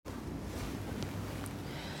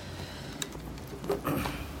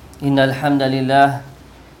إن الحمد لله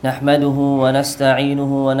نحمده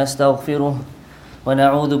ونستعينه ونستغفره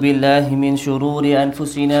ونعوذ بالله من شرور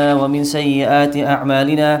أنفسنا ومن سيئات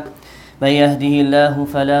أعمالنا من يهده الله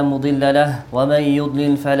فلا مضل له ومن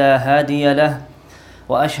يضلل فلا هادي له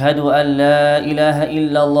وأشهد أن لا إله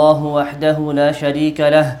إلا الله وحده لا شريك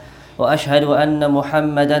له وأشهد أن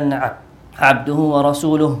محمدا عبده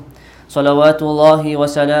ورسوله صلوات الله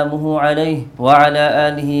وسلامه عليه وعلى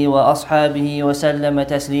آله وأصحابه وسلم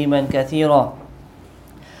تسليما كثيرا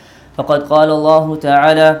فقد قال الله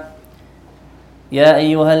تعالى يا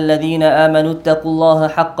أيها الذين آمنوا اتقوا الله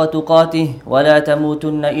حق تقاته ولا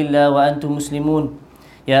تموتن إلا وأنتم مسلمون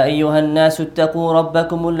يا أيها الناس اتقوا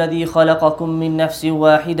ربكم الذي خلقكم من نفس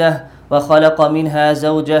واحدة وخلق منها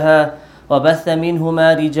زوجها وبث منهما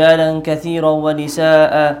رجالا كثيرا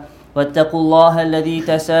ونساء واتقوا الله الذي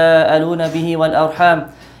تساءلون به والأرحام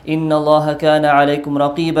إن الله كان عليكم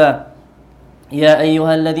رقيبا يا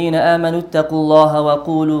أيها الذين آمنوا اتقوا الله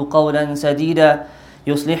وقولوا قولا سديدا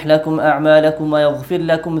يصلح لكم أعمالكم ويغفر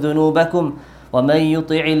لكم ذنوبكم ومن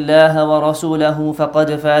يطع الله ورسوله فقد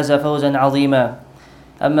فاز فوزا عظيما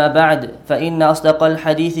أما بعد فإن أصدق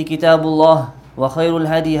الحديث كتاب الله وخير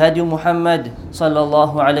الهدي هدي محمد صلى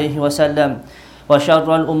الله عليه وسلم وشر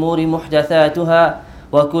الأمور محدثاتها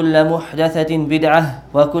وكل محدثة بدعة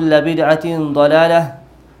وكل بدعة ضلالة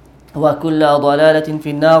وكل ضلالة في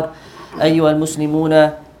النار أيها المسلمون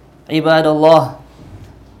عباد الله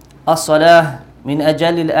الصلاة من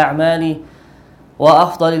أجل الأعمال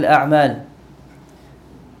وأفضل الأعمال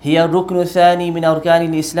هي الركن الثاني من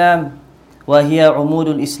أركان الإسلام وهي عمود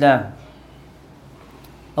الإسلام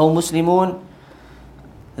O Muslimun,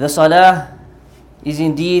 the Salah is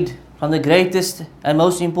indeed from the greatest and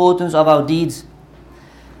most important of our deeds,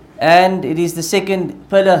 and it is the second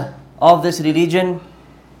pillar of this religion,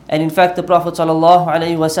 and in fact the Prophet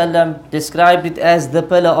ﷺ described it as the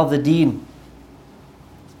pillar of the deen.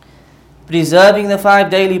 Preserving the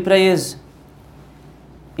 5 daily prayers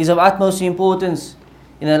is of utmost importance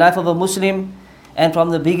in the life of a Muslim and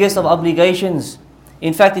from the biggest of obligations.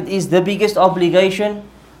 In fact, it is the biggest obligation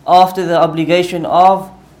after the obligation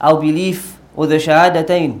of our belief or the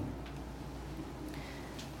Shahadatain.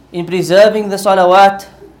 In preserving the salawat,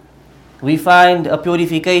 we find a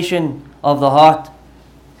purification of the heart.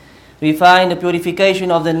 We find a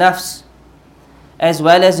purification of the nafs, as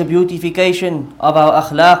well as a beautification of our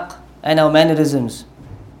akhlaq and our mannerisms.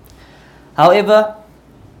 However,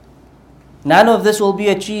 none of this will be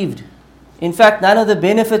achieved. In fact, none of the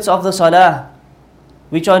benefits of the salah,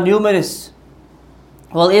 which are numerous,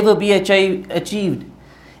 will ever be achieved,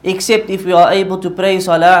 except if we are able to pray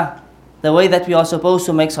salah the way that we are supposed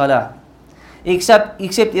to make salah. Except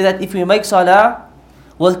that if we make salah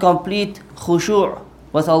with complete khushu'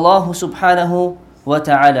 with Allah subhanahu wa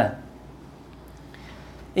ta'ala.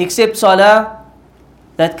 Except salah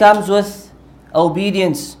that comes with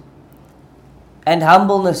obedience and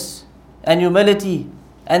humbleness and humility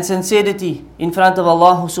and sincerity in front of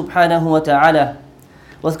Allah subhanahu wa ta'ala,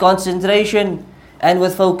 with concentration and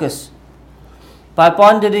with focus, by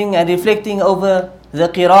pondering and reflecting over the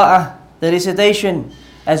qira'ah, the recitation,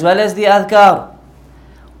 as well as the adhkar,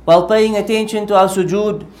 while paying attention to our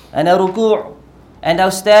sujood and our ruku' and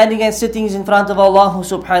our standing and sittings in front of Allah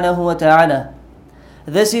subhanahu wa ta'ala.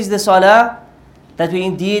 This is the salah that we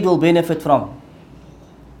indeed will benefit from.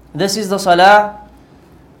 This is the salah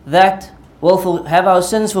that will have our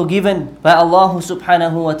sins forgiven by Allah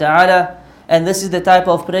subhanahu wa ta'ala, and this is the type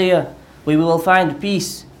of prayer we will find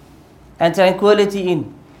peace and tranquility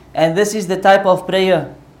in, and this is the type of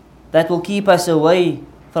prayer that will keep us away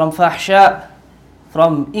from fahsha,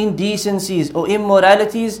 from indecencies or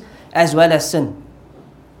immoralities, as well as sin.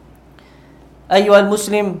 أيها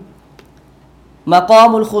المسلم,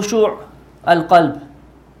 مقام الخشوع القلب,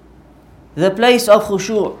 the place of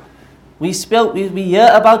khushu'. We hear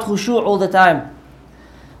about khushu' all the time,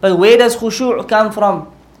 but where does khushu' come from?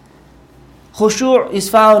 Khushu' is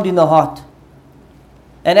found in the heart,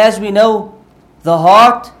 and as we know, the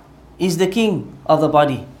heart is the king of the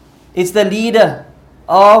body. It's the leader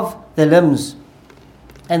of the limbs.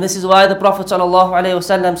 And this is why the Prophet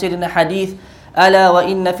ﷺ said in a hadith, ألا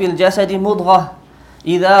وإن في الجسد مضغة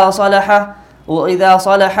إذا صلح وإذا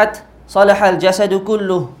صلحت صلح الجسد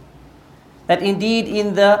كله. That indeed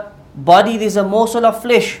in the body there is a morsel of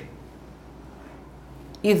flesh.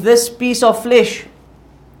 If this piece of flesh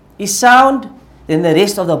is sound, then the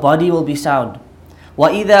rest of the body will be sound.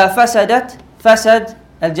 وإذا فسدت فسد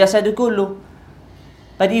الجسد كله.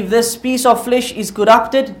 But if this piece of flesh is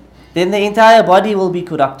corrupted, then the entire body will be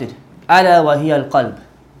corrupted. ألا وهي القلب.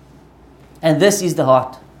 And this is the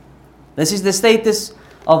heart. This is the status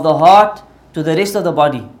of the heart to the rest of the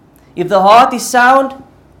body. If the heart is sound,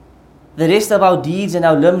 the rest of our deeds and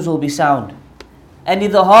our limbs will be sound. And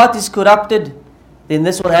if the heart is corrupted, then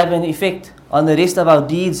this will have an effect on the rest of our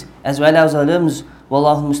deeds as well as our limbs.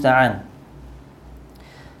 Wallahu musta'an.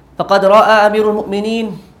 فقد رأى أمير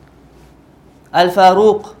المؤمنين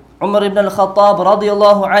الفاروق عمر بن الخطاب رضي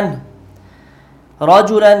الله عنه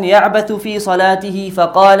رجلا يعبث في صلاته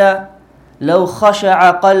فقال لو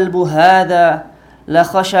خشع قلب هذا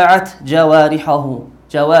لخشعت جوارحه.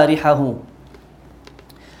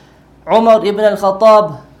 Umar ibn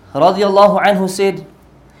al-Khattab radiallahu anhu said,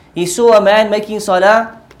 he saw a man making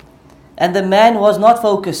salah and the man was not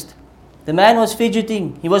focused. The man was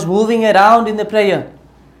fidgeting, he was moving around in the prayer.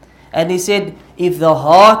 And he said, if the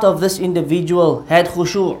heart of this individual had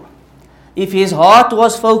khushu', if his heart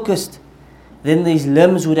was focused, then his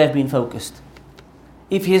limbs would have been focused.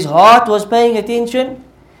 If his heart was paying attention,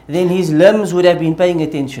 then his limbs would have been paying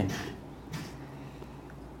attention.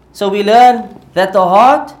 So we learn that the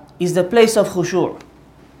heart is the place of khushu'.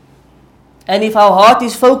 And if our heart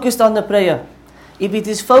is focused on the prayer, if it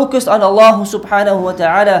is focused on Allah subhanahu wa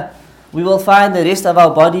ta'ala, we will find the rest of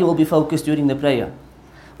our body will be focused during the prayer.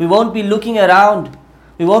 We won't be looking around.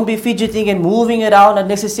 We won't be fidgeting and moving around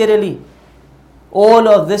unnecessarily. All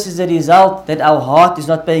of this is a result that our heart is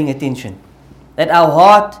not paying attention. That our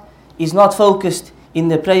heart is not focused in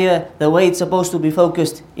the prayer the way it's supposed to be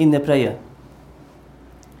focused in the prayer.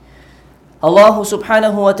 Allah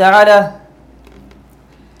subhanahu wa ta'ala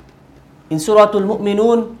in Surah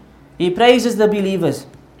Al-Mu'minun, He praises the believers,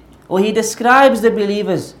 or He describes the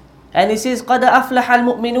believers, and He says, قَدْ أَفْلَحَ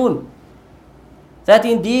الْمُؤْمِنُونَ, that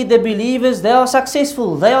indeed the believers, they are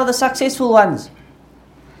successful, they are the successful ones.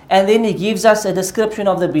 And then He gives us a description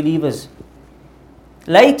of the believers.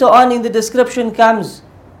 Later on in the description comes,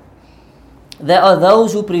 there are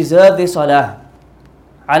those who preserve their salah.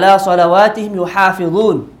 عَلَى صَلَوَاتِهِمْ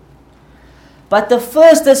يُحَافِظُونَ. But the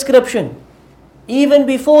first description, even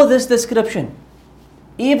before this description,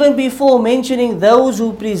 even before mentioning those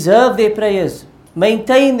who preserve their prayers,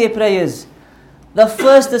 maintain their prayers, the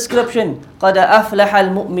first description, قَدْ أَفْلَحَ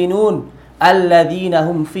الْمُؤْمِنُونَ الَّذِينَ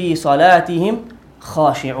هُمْ فِي صَلَاتِهِمْ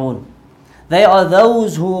خَاشِعُونَ. They are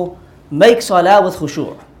those who make salah with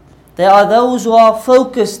khushu'. They are those who are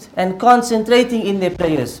focused and concentrating in their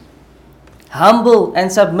prayers, humble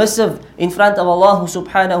and submissive in front of Allah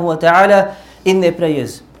subhanahu wa ta'ala in their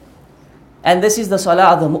prayers. And this is the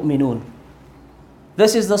salah of the mu'minun.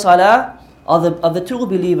 This is the salah of the true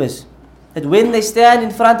believers. That when they stand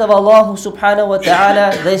in front of Allah subhanahu wa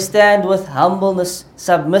ta'ala, they stand with humbleness,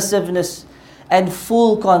 submissiveness, and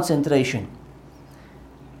full concentration.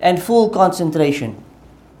 And full concentration.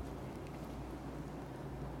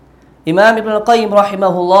 Imam Ibn al-Qayyim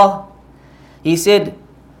rahimahullah, he said,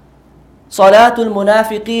 Salatul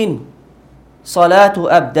munafiqeen, salatu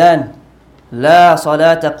abdan, la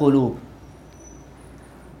salata qulub.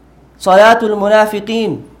 Salatul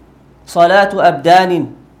munafiqeen, salatu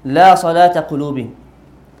abdanin, La salata qulubin.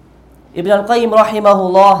 Ibn al-Qayyim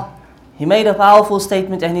rahimahullah, he made a powerful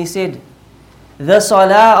statement and he said, the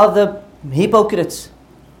salah of the hypocrites,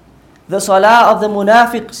 the salah of the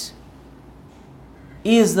munafiqs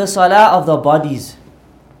is the salah of the bodies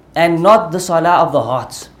and not the salah of the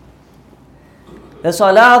hearts. The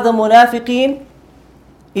salah of the munafiqeen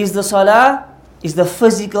is the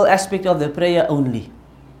physical aspect of the prayer only.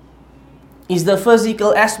 Is the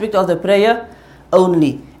physical aspect of the prayer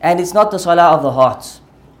only. And it's not the salah of the hearts.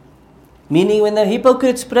 Meaning when the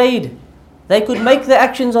hypocrites prayed, they could make the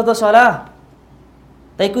actions of the salah.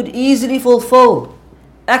 They could easily fulfill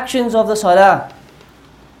actions of the salah.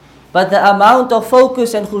 But the amount of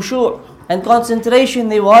focus and khushu' and concentration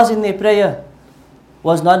there was in their prayer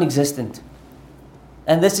was non-existent.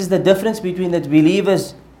 And this is the difference between the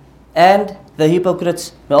believers and the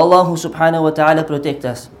hypocrites. May Allah subhanahu wa ta'ala protect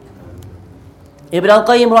us. Ibn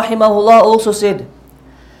al-Qayyim rahimahullah also said,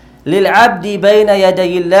 لِلْعَبْدِ بَيْنَ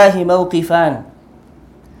يَدَيِ اللَّهِ مَوْقِفًا,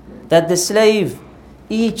 that the slave,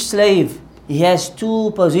 each slave, he has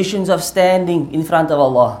two positions of standing in front of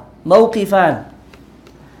Allah. موقفان.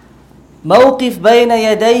 موقف بين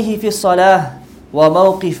يديه في الصلاة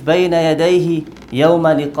وموقف بين يديه يوم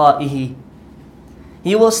لقائه.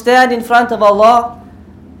 He will stand in front of Allah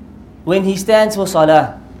when he stands for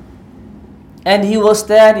salah, and he will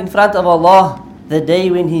stand in front of Allah the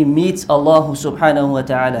day when he meets Allah subhanahu wa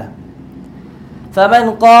ta'ala.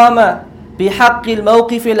 فَمَنْ قَامَ بِحَقِّ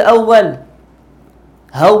الْمَوْقِفِ الْأَوَّلِ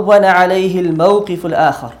هَوَّنَ عَلَيْهِ الْمَوْقِفُ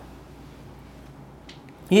الْآخَرِ.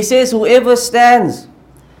 He says, whoever stands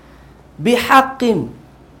بِحَقٍّ,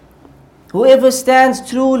 whoever stands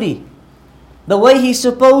truly the way he's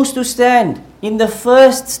supposed to stand in the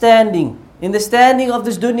first standing, in the standing of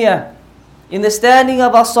this dunya, in the standing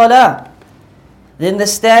of our salah, then the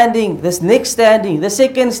standing, this next standing, the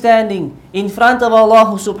second standing in front of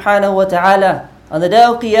Allah subhanahu wa ta'ala on the day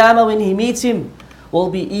of Qiyamah when he meets him will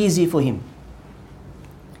be easy for him.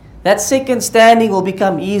 That second standing will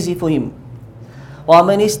become easy for him.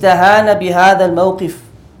 وَمَنِ اسْتَهَانَ بِهَذَا الْمَوْقِفِ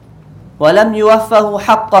وَلَمْ يُوَفَّهُ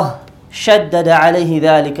حَقَّهُ شَدَّدَ عَلَيْهِ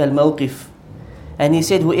ذَلِكَ الْمَوْقِفِ. And he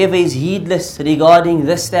said, whoever is heedless regarding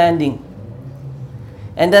this standing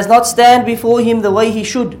and does not stand before him the way he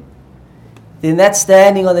should, then that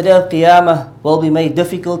standing on the day of Qiyamah will be made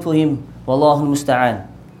difficult for him. Wallahu musta'an.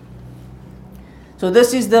 So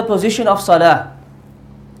this is the position of salah.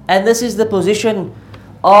 And this is the position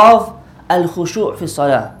of al-khushu' fi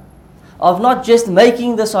salah. Of not just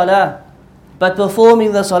making the salah, but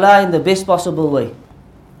performing the salah in the best possible way.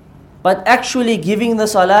 But actually giving the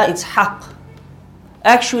salah its haqq.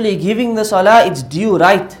 Actually giving the salah its due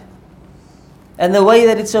right. And the way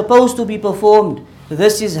that it's supposed to be performed.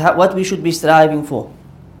 This is what we should be striving for.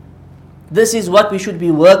 This is what we should be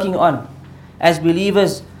working on as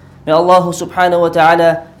believers. May Allah subhanahu wa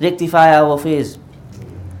ta'ala rectify our affairs.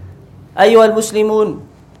 Ayyuha al-Muslimun,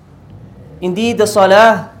 indeed the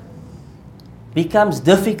salah becomes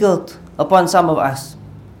difficult upon some of us.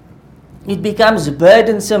 It becomes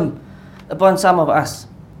burdensome upon some of us.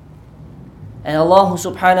 And Allah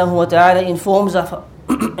subhanahu wa ta'ala informs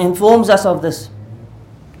us of this.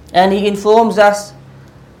 And He informs us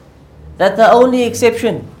that the only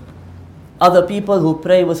exception are the people who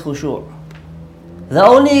pray with khushu'. The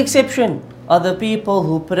only exception are the people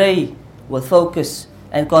who pray with focus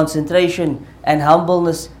and concentration and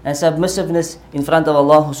humbleness and submissiveness in front of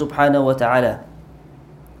Allah subhanahu wa ta'ala.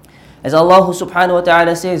 As Allah subhanahu wa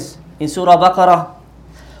ta'ala says in Surah Baqarah,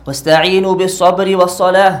 وَاسْتَعِينُوا بِالصَّبْرِ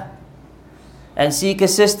وَالصَّلَاةِ, and seek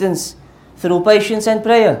assistance through patience and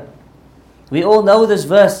prayer. We all know this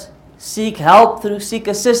verse. Seek help seek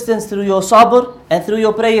assistance through your sabr and through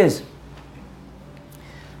your prayers.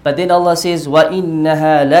 But then Allah says,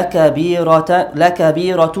 وَإِنَّهَا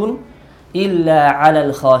لَكَبِيرَةٌ إِلَّا عَلَى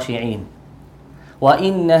الْخَاشِعِينَ.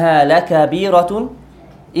 وَإِنَّهَا لَكَبِيرَةٌ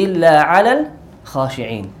إِلَّا عَلَى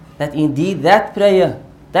الْخَاشِعِينَ. That indeed that prayer,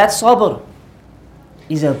 that sabr,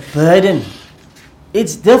 is a burden.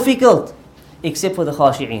 It's difficult, except for the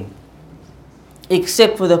khashi'een.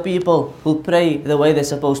 Except for the people who pray the way they're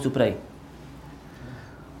supposed to pray.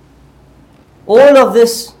 All of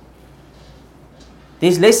this,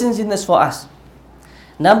 there's lessons in this for us.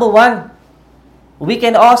 Number one, we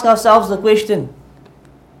can ask ourselves the question,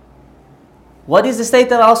 what is the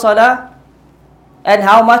state of our salah? And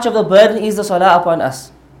how much of the burden is the salah upon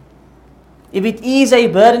us? If it is a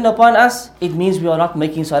burden upon us, it means we are not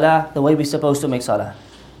making salah the way we're supposed to make salah.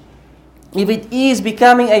 If it is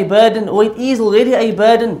becoming a burden, or it is already a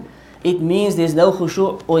burden, it means there's no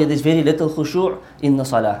khushu' or there's very little khushu' in the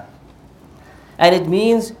salah. And it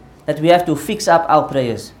means that we have to fix up our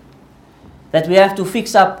prayers. That we have to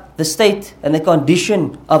fix up the state and the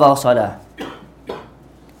condition of our salah.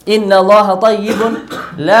 Inna Allah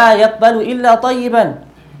tayyibun la yaqbalu illa tayyiban.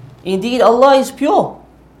 Indeed, Allah is pure,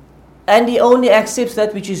 and He only accepts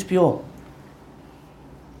that which is pure.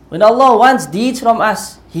 When Allah wants deeds from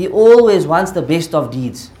us, He always wants the best of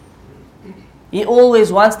deeds. He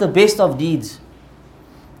always wants the best of deeds.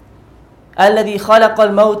 الَّذِي خَلَقَ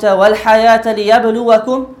الْمَوْتَ وَالْحَيَاةَ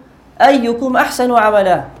لِيَبْلُوَكُمْ أَيُّكُمْ أَحْسَنُ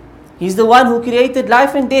عَمَلًا. He's the one who created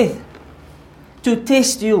life and death to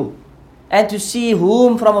test you and to see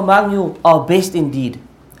whom from among you are best indeed.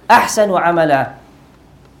 أَحْسَنُ عَمَلًا.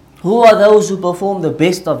 Who are those who perform the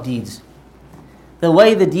best of deeds? The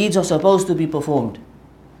way the deeds are supposed to be performed.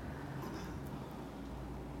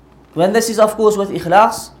 When this is of course with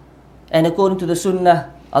ikhlas and according to the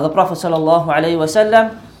sunnah of the Prophet sallallahu alaihi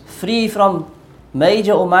wasallam, free from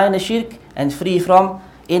major or minor shirk and free from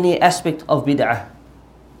any aspect of bid'ah.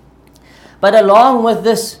 But along with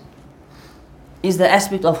this is the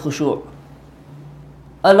aspect of khushu'.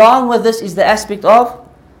 Along with this is the aspect of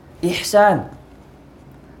ihsan.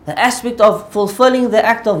 The aspect of fulfilling the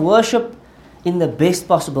act of worship in the best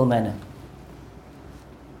possible manner.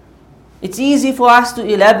 It's easy for us to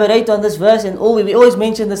elaborate on this verse, and we always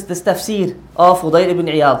mention this tafsir of Fudayl ibn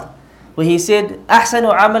Iyad, where he said,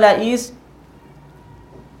 Ahsanu amala is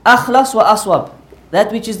akhlas wa aswab,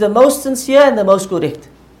 that which is the most sincere and the most correct.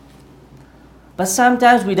 But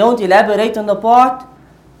sometimes we don't elaborate on the part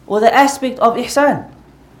or the aspect of ihsan,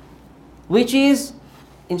 which is,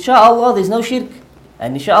 insha'Allah, there's no shirk,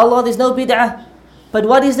 and insha'Allah, there's no bid'ah. But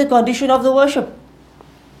what is the condition of the worship?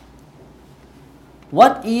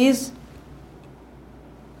 What is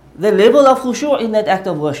the level of khushu' in that act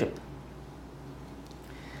of worship?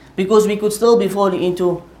 Because we could still be falling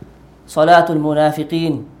into Salatul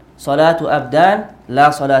Munafiqeen, Salatu Abdan,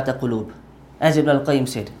 La Salata Qulub. As Ibn al-Qayyim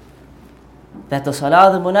said, that the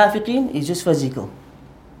Salah of the Munafiqeen is just physical.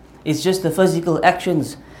 It's just the physical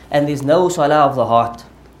actions, and there's no Salah of the heart.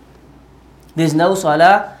 There's no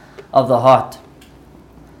Salah of the heart.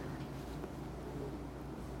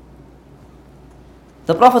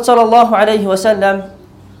 The Prophet ﷺ,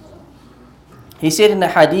 he said in a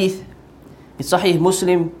hadith, in Sahih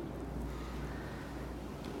Muslim,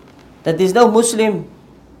 that there's no Muslim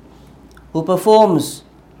who performs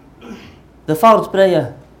the Fard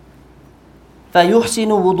prayer, فَيُحْسِنُ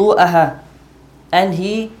وُضُوءَهَا, and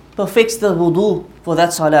he perfects the wudu for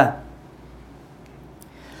that salah,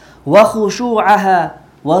 وَخُشُوعَهَا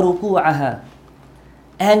وَرُكُوعَهَا,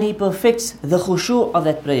 and he perfects the khushu' of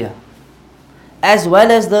that prayer, as well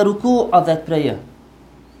as the ruku' of that prayer,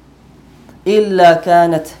 إِلَّا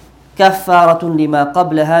كَانَتْ كَفَّارَةٌ لِمَا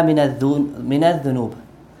قَبْلَهَا مِنَ الذُّنُوبِ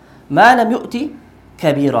مَا لَمْ يُؤْتِ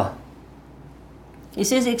كَبِيرًا. He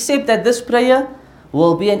says, except that this prayer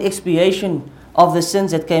will be an expiation of the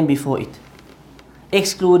sins that came before it,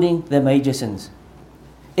 excluding the major sins.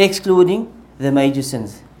 Excluding the major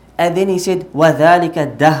sins. And then he said,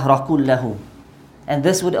 وَذَلِكَ الدَّهْرَ كُلَّهُ, and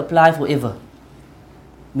this would apply forever.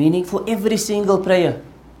 Meaning for every single prayer.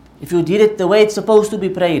 If you did it the way it's supposed to be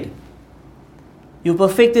prayed, you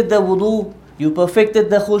perfected the wudu, you perfected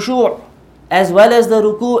the khushu', as well as the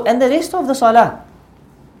ruku' and the rest of the salah,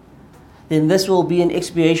 then this will be an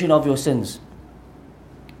expiation of your sins.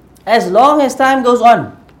 As long as time goes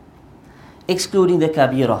on, excluding the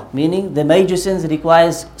kabira, meaning the major sins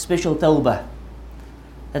requires special tawbah.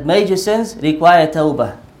 That major sins require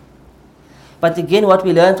tawbah. But again, what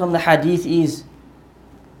we learn from the hadith is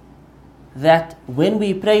that when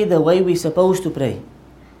we pray the way we're supposed to pray,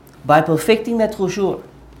 by perfecting that khushu',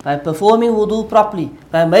 by performing wudu properly,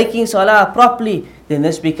 by making salah properly, then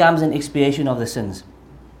this becomes an expiation of the sins.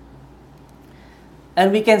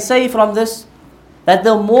 And we can say from this that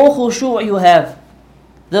the more khushu' you have,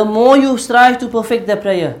 the more you strive to perfect the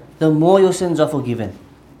prayer, the more your sins are forgiven.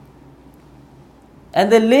 And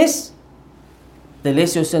the less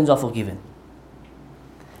your sins are forgiven.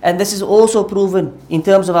 And this is also proven in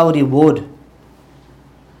terms of our reward.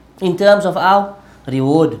 In terms of our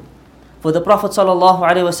reward. For the Prophet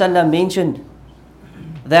ﷺ mentioned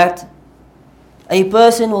that a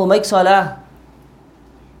person will make salah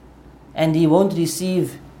and he won't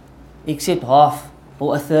receive except half,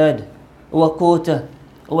 or a third, or a quarter,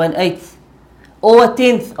 or an eighth, or a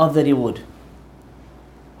tenth of the reward.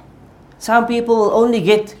 Some people will only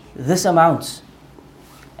get this amount.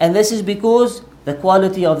 And this is because the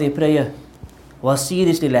quality of their prayer was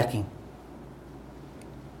seriously lacking.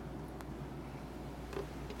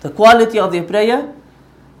 The quality of their prayer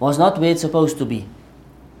was not where it's supposed to be.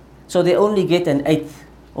 So they only get an eighth,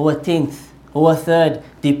 or a tenth, or a third,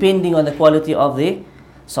 depending on the quality of their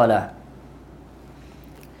salah.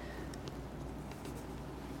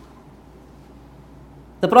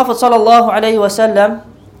 The Prophet ﷺ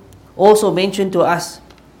also mentioned to us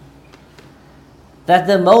that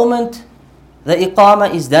the moment the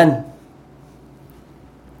iqamah is done,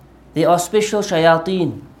 there are special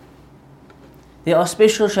shayateen. There are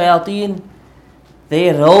special shayateen.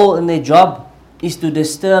 Their role and their job is to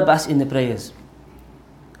disturb us in the prayers.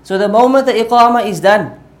 So the moment the iqamah is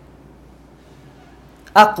done,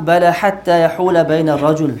 أقبل حتى يحول بين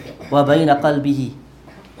الرجل وبين قلبه.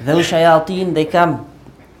 Those shayateen, they come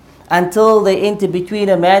until they enter between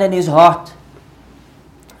a man and his heart.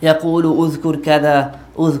 يقول أذكر كذا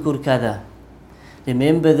أذكر كذا.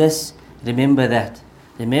 Remember this, remember that.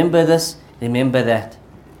 Remember this, remember that.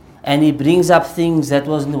 And he brings up things that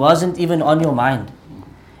wasn't even on your mind.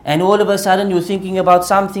 And all of a sudden you're thinking about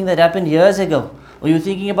something that happened years ago. Or you're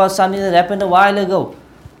thinking about something that happened a while ago.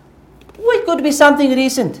 Or it could be something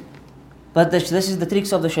recent. But this is the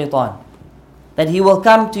tricks of the shaitan. That he will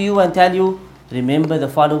come to you and tell you, remember the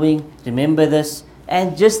following, remember this.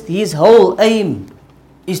 And just his whole aim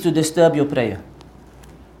is to disturb your prayer.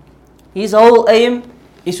 His whole aim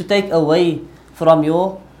is to take away from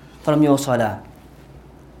your salah.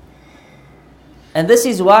 And this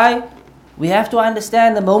is why we have to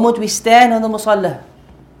understand the moment we stand on the musalla,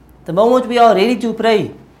 the moment we are ready to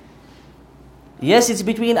pray. Yes, it's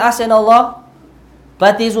between us and Allah,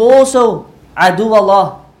 but there's also adu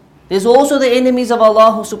Allah. There's also the enemies of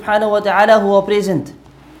Allah subhanahu wa ta'ala who are present,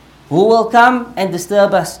 who will come and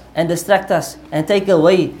disturb us and distract us and take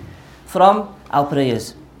away from our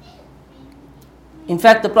prayers. In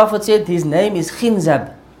fact, the Prophet said his name is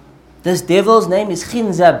Khinzab. This devil's name is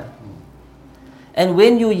Khinzab. And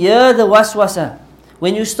when you hear the waswasa,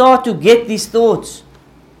 when you start to get these thoughts,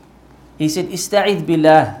 He said, Ista'id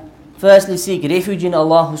billah. Firstly, seek refuge in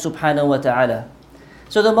Allah subhanahu wa ta'ala.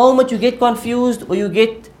 So the moment you get confused or you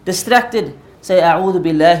get distracted, say, A'udhu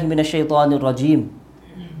billahi minash shaitanir rajim.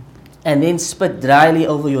 And then spit dryly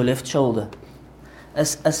over your left shoulder. A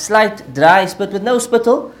slight dry spit with no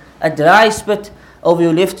spittle, a dry spit over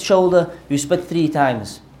your left shoulder, you spit 3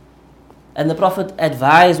 times. And the Prophet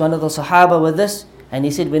advised one of the Sahaba with this, and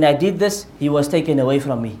he said, when I did this, he was taken away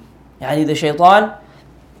from me. Yani the shaitan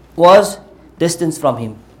was distanced from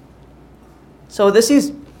him. So this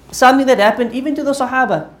is something that happened even to the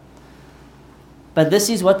Sahaba. But this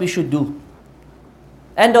is what we should do.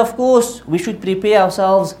 And of course, we should prepare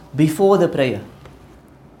ourselves before the prayer.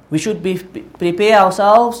 We should prepare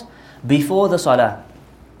ourselves before the salah.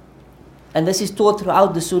 And this is taught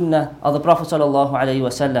throughout the sunnah of the Prophet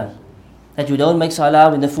ﷺ, that you don't make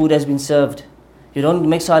salah when the food has been served. You don't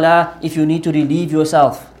make salah if you need to relieve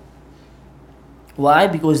yourself. Why?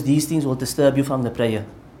 Because these things will disturb you from the prayer.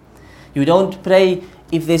 You don't pray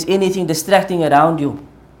if there's anything distracting around you.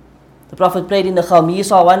 The Prophet prayed in the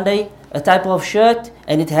khamisa one day, a type of shirt,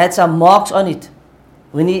 and it had some marks on it.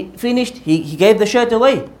 When he finished, he gave the shirt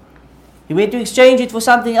away. He went to exchange it for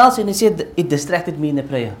something else, and he said, it distracted me in the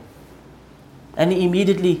prayer. And he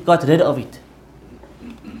immediately got rid of it.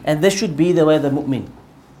 And this should be the way of the mu'min.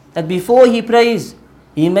 That before he prays,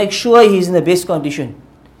 he makes sure he's in the best condition.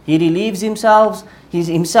 He relieves himself,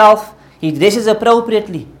 he dresses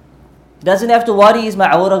appropriately. He doesn't have to worry, is my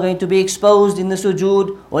awrah going to be exposed in the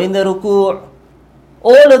sujood or in the ruku'?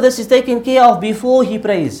 All of this is taken care of before he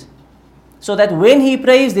prays. So that when he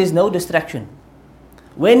prays, there's no distraction.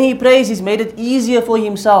 When he prays, he's made it easier for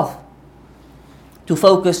himself to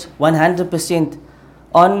focus 100%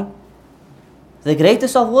 on the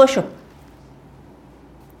greatest of worship.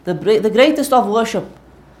 The greatest of worship,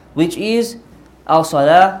 which is our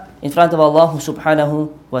salah in front of Allah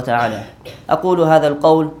subhanahu wa ta'ala. أقول هذا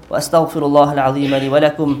القول وأستغفر الله العظيم لي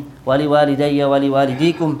ولكم ولوالدي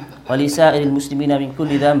ولوالديكم ولسائر المسلمين من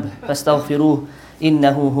كل ذنب فاستغفروه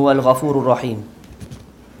إنه هو الغفور الرحيم.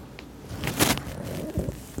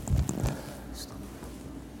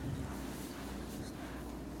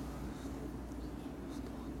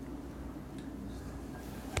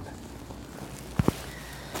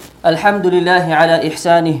 الحمد لله على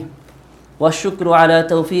إحسانه والشكر على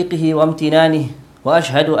توفيقه وامتنانه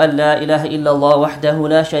وأشهد أن لا إله إلا الله وحده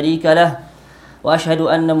لا شريك له وأشهد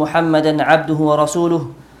أن محمدا عبده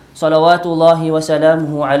ورسوله صلوات الله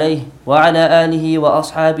وسلامه عليه وعلى آله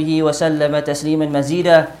وأصحابه وسلم تسليما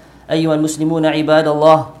مزيدا. أيها المسلمون عباد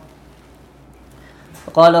الله،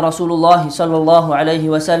 قال رسول الله صلى الله عليه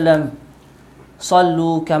وسلم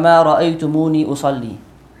صلوا كما رأيتموني أصلي.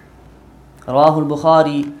 رواه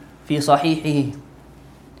البخاري في صحيحه.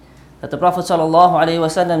 That the Prophet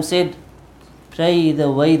ﷺ said, pray the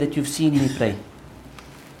way that you've seen me pray.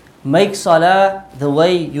 Make salah the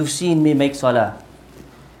way you've seen me make salah.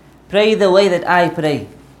 Pray the way that I pray.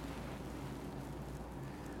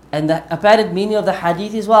 And the apparent meaning of the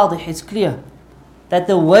hadith is wadih, it's clear. That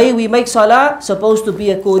the way we make salah is supposed to be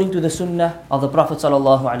according to the sunnah of the Prophet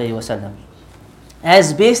ﷺ.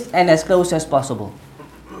 As best and as close as possible.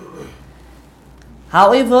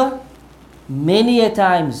 However, many a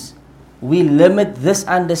times we limit this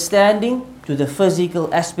understanding to the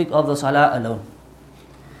physical aspect of the salah alone.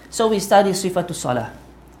 So we study sifatul salah,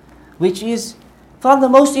 which is from the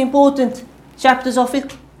most important chapters of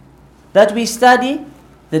fiqh. That we study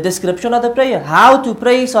the description of the prayer, how to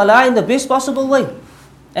pray salah in the best possible way,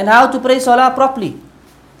 and how to pray salah properly.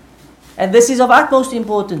 And this is of utmost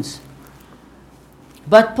importance.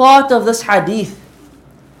 But part of this hadith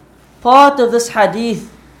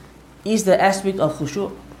is the aspect of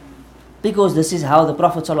khushu', because this is how the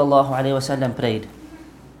Prophet ﷺ prayed.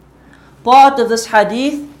 Part of this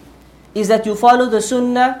hadith is that you follow the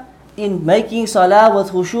sunnah in making salah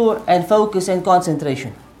with khushu' and focus and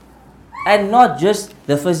concentration, and not just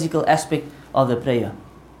the physical aspect of the prayer.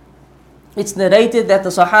 It's narrated that the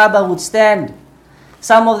Sahaba would stand,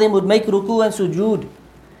 some of them would make ruku and sujood,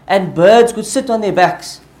 and birds could sit on their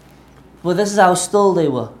backs. Well, this is how still they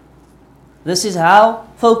were. This is how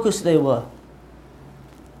focused they were.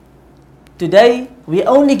 Today, we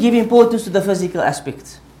only give importance to the physical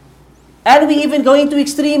aspects. And we even go into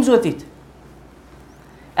extremes with it.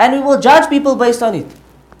 And we will judge people based on it.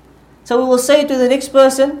 So we will say to the next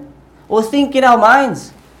person, or think in our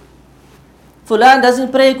minds, Fulan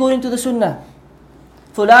doesn't pray according to the sunnah.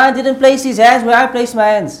 Fulan didn't place his hands where I place my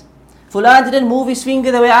hands. Fulan didn't move his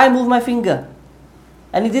finger the way I move my finger.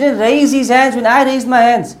 And he didn't raise his hands when I raised my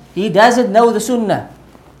hands. He doesn't know the sunnah.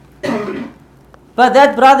 But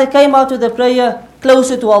that brother came out of the prayer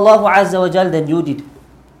closer to Allah Azza wa Jal than you did.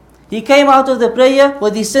 He came out of the prayer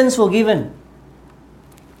with his sins forgiven.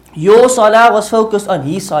 Your salah was focused on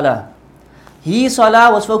his salah. His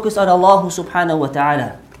salah was focused on Allah subhanahu wa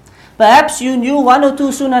ta'ala. Perhaps you knew one or two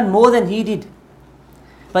sunan more than he did,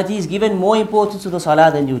 but he's given more importance to the salah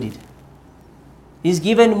than you did. He's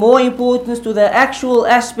given more importance to the actual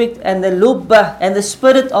aspect and the lubbah and the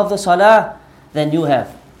spirit of the salah than you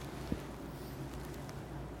have.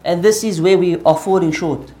 And this is where we are falling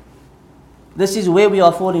short. This is where we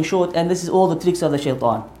are falling short, and this is all the tricks of the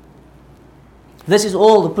shaitan. This is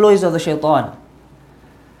all the ploys of the shaitan.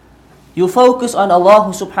 You focus on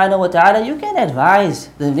Allah subhanahu wa ta'ala, you can advise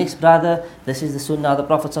the next brother, this is the sunnah of the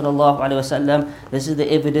Prophet sallallahu alaihi wasallam, this is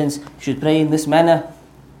the evidence, you should pray in this manner.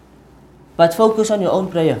 But focus on your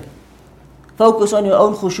own prayer. Focus on your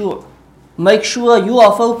own khushu'. Make sure you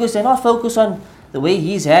are focused and not focus on the way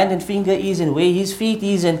his hand and finger is and where his feet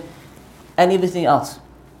is and everything else.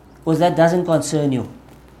 Because that doesn't concern you.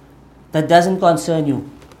 That doesn't concern you.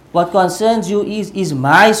 What concerns you is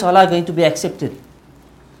my salah going to be accepted?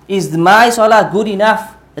 Is my salah good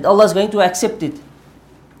enough that Allah is going to accept it?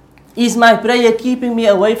 Is my prayer keeping me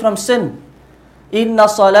away from sin? Inna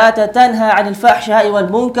salata tanha anil fahsha'i wal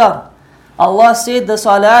munkar. Allah said the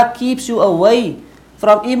salah keeps you away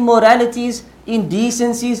from immoralities,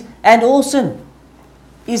 indecencies and all sin.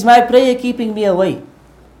 Is my prayer keeping me away?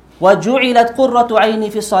 وَجُعِلَتْ قُرَّةُ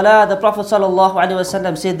عَيْنِي فِي الصَّلَاةِ. The Prophet sallallahu alaihi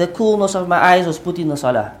wasallam said the coolness of my eyes was put in the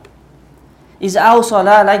salah. Is our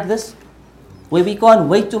salah like this, where we can't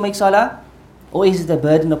wait to make salah? Or is it a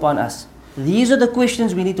burden upon us? These are the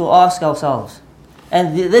questions we need to ask ourselves.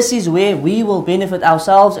 And this is where we will benefit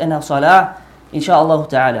ourselves and our salah, inshaAllah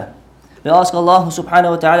ta'ala. We ask Allah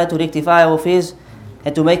subhanahu wa ta'ala to rectify our affairs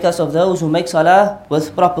and to make us of those who make salah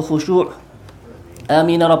with proper khushu'.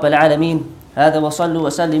 Ameen Rabb al-Alameen. هذا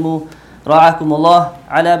وصلوا وسلموا رعاكم الله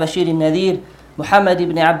على بشير النذير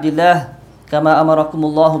محمد بن عبد الله كما أمركم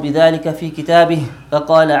الله بذلك في كتابه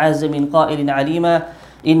فقال عز من قائل عليما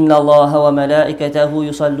إن الله وملائكته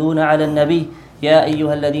يصلون على النبي يا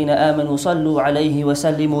أيها الذين آمنوا صلوا عليه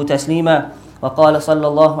وسلموا تسليما وقال صلى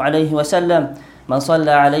الله عليه وسلم من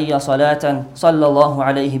صلى علي صلاة صلى الله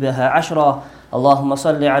عليه بها عشرا اللهم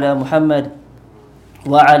صل على محمد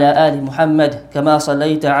وعلى آل محمد كما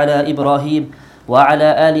صليت على إبراهيم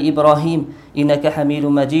وعلى آل إبراهيم إنك حميد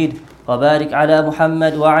مجيد وبارك على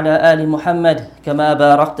محمد وعلى آل محمد كما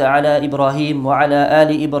باركت على إبراهيم وعلى آل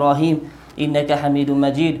إبراهيم إنك حميد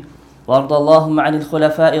مجيد وارض اللهم عن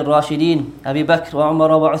الخلفاء الراشدين أبي بكر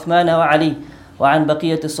وعمر وعثمان وعلي وعن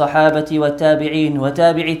بقية الصحابة والتابعين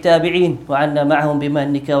وتابع التابعين وعنا معهم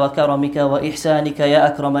بمنك وكرمك وإحسانك يا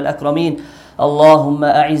أكرم الأكرمين اللهم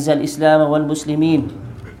أعز الإسلام والمسلمين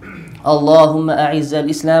اللهم أعز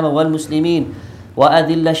الإسلام والمسلمين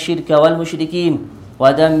وأذل الشرك والمشركين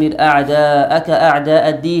ودمر أعداءك أعداء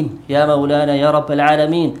الدين يا مولانا يا رب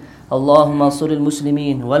العالمين اللهم انصر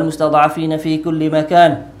المسلمين والمستضعفين في كل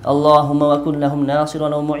مكان اللهم وكن لهم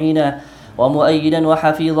ناصرا ومعينا ومؤيدا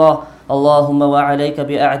وحفيظا اللهم وعليك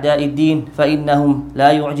بأعداء الدين فإنهم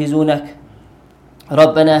لا يعجزونك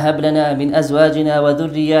ربنا هب لنا من أزواجنا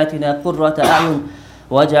وذرياتنا قرة أعين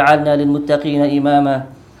واجعلنا للمتقين إماما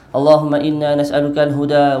اللهم إنا نسألك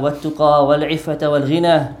الهدى والتقى والعفة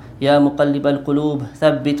والغنى يا مقلب القلوب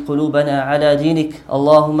ثبت قلوبنا على دينك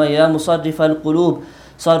اللهم يا مصرف القلوب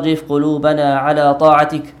صرف قلوبنا على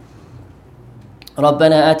طاعتك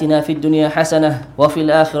ربنا آتنا في الدنيا حسنة وفي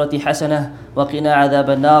الآخرة حسنة وقنا عذاب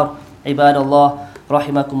النار عباد الله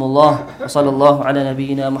رحمكم الله وصلى الله على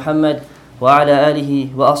نبينا محمد وعلى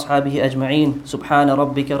آله وأصحابه أجمعين سبحان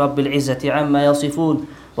ربك رب العزة عما يصفون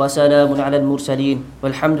وسلام على المرسلين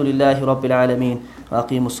والحمد لله رب العالمين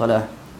وأقيموا الصلاة